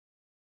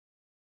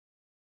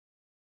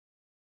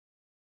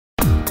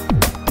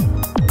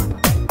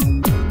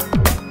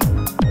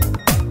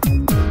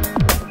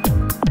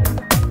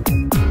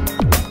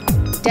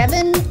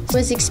Devin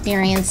was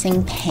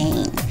experiencing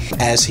pain.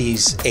 As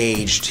he's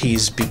aged,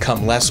 he's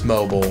become less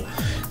mobile,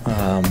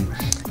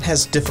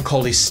 has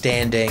difficulty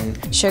standing.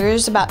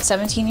 Sugar's about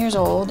 17 years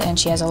old, and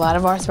she has a lot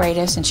of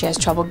arthritis, and she has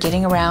trouble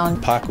getting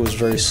around. Paco was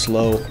very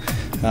slow.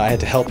 I had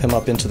to help him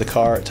up into the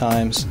car at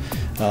times.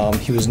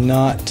 He was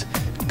not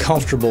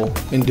comfortable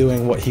in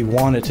doing what he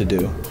wanted to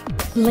do.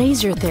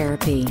 Laser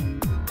therapy,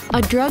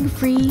 a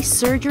drug-free,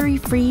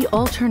 surgery-free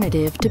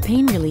alternative to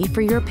pain relief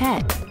for your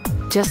pet.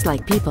 Just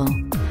like people,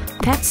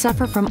 pets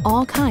suffer from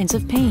all kinds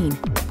of pain,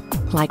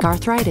 like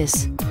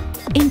arthritis,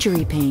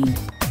 injury pain,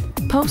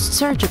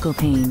 post-surgical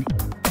pain,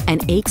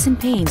 and aches and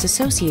pains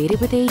associated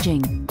with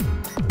aging.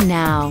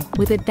 Now,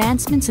 with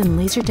advancements in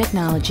laser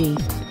technology,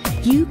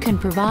 you can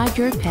provide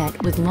your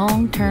pet with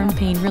long-term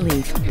pain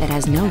relief that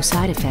has no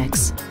side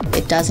effects.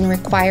 It doesn't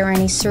require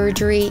any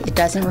surgery. It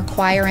doesn't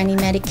require any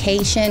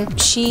medication.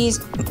 She's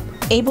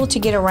able to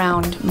get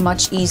around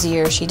much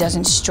easier. She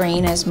doesn't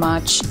strain as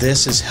much.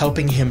 This is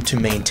helping him to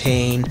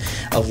maintain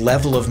a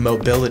level of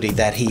mobility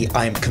that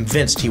I'm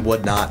convinced he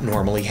would not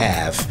normally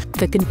have.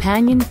 The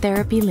Companion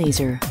Therapy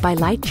Laser by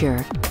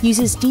LightCure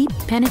uses deep,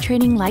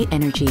 penetrating light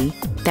energy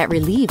that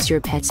relieves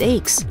your pet's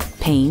aches,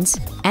 pains,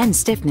 and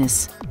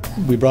stiffness.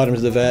 We brought him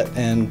to the vet,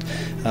 and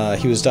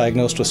he was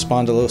diagnosed with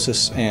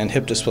spondylosis and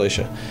hip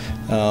dysplasia.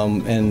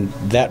 And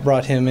that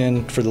brought him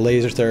in for the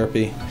laser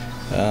therapy,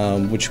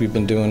 which we've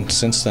been doing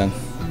since then.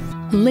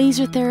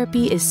 Laser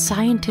therapy is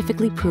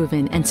scientifically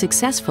proven and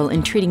successful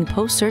in treating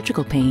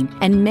post-surgical pain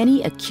and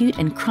many acute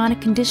and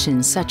chronic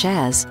conditions such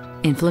as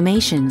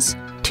inflammations,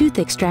 tooth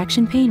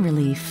extraction pain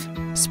relief,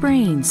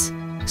 sprains,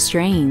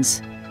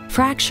 strains,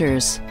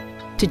 fractures,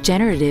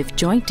 degenerative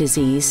joint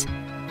disease,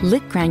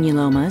 lick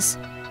granulomas,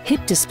 hip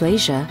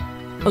dysplasia,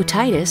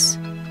 otitis,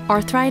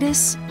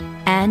 arthritis,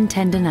 and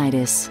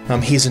tendinitis.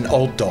 He's an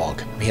old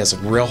dog. He has a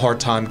real hard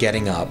time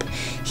getting up.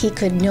 He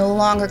could no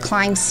longer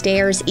climb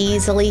stairs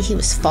easily. He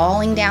was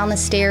falling down the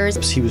stairs.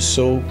 He was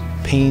so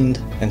pained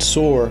and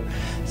sore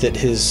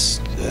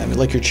that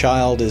like your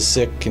child is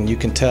sick and you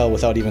can tell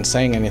without even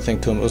saying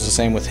anything to him. It was the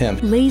same with him.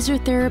 Laser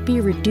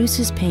therapy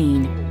reduces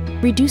pain,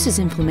 reduces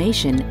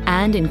inflammation,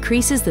 and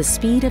increases the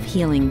speed of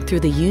healing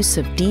through the use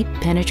of deep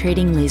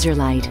penetrating laser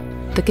light.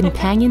 The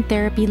Companion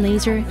Therapy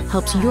Laser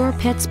helps your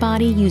pet's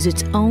body use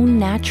its own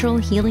natural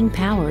healing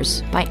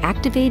powers by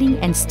activating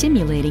and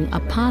stimulating a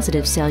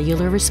positive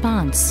cellular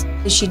response.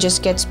 She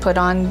just gets put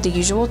on the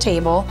usual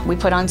table. We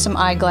put on some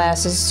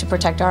eyeglasses to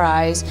protect our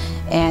eyes,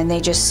 and they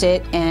just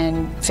sit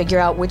and figure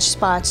out which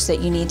spots that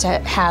you need to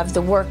have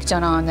the work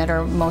done on that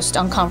are most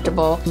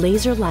uncomfortable.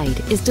 Laser light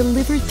is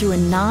delivered through a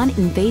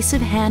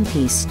non-invasive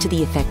handpiece to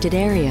the affected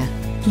area.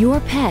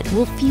 Your pet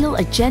will feel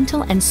a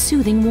gentle and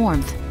soothing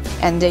warmth.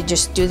 And they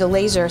just do the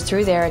laser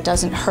through there. It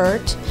doesn't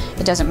hurt,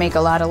 it doesn't make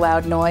a lot of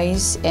loud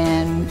noise,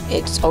 and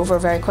it's over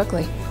very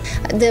quickly.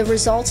 The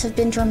results have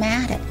been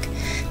dramatic.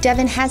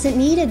 Devin hasn't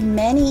needed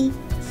many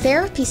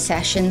therapy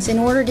sessions in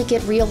order to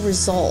get real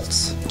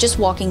results. Just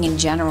walking in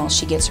general,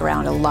 she gets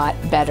around a lot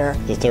better.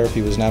 The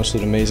therapy was an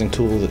absolute amazing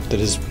tool that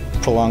has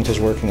prolonged his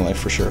working life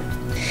for sure.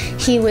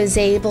 He was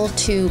able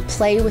to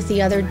play with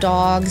the other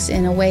dogs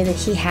in a way that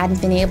he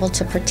hadn't been able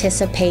to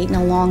participate in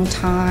a long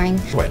time.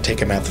 I take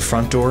him out the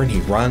front door and he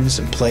runs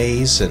and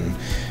plays and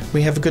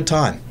we have a good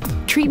time.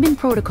 Treatment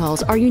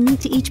protocols are unique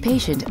to each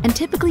patient and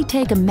typically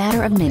take a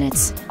matter of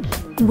minutes.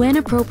 When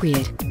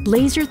appropriate,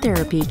 laser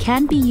therapy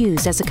can be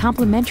used as a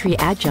complementary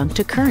adjunct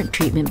to current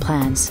treatment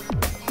plans.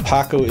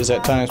 Paco is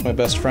at times my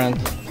best friend.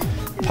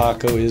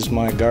 Paco is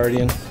my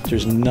guardian.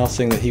 There's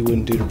nothing that he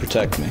wouldn't do to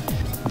protect me.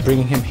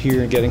 Bringing him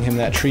here and getting him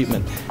that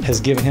treatment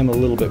has given him a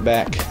little bit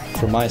back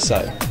from my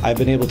side. I've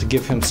been able to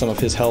give him some of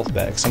his health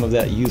back, some of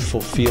that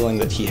youthful feeling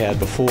that he had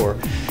before,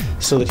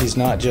 so that he's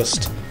not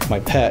just my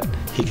pet,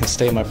 he can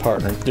stay my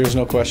partner. There's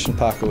no question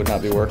Paco would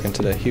not be working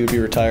today. He would be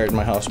retired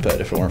my house pet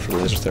if it weren't for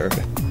laser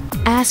therapy.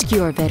 Ask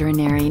your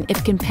veterinarian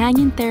if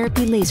Companion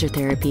Therapy Laser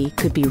Therapy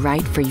could be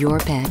right for your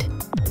pet.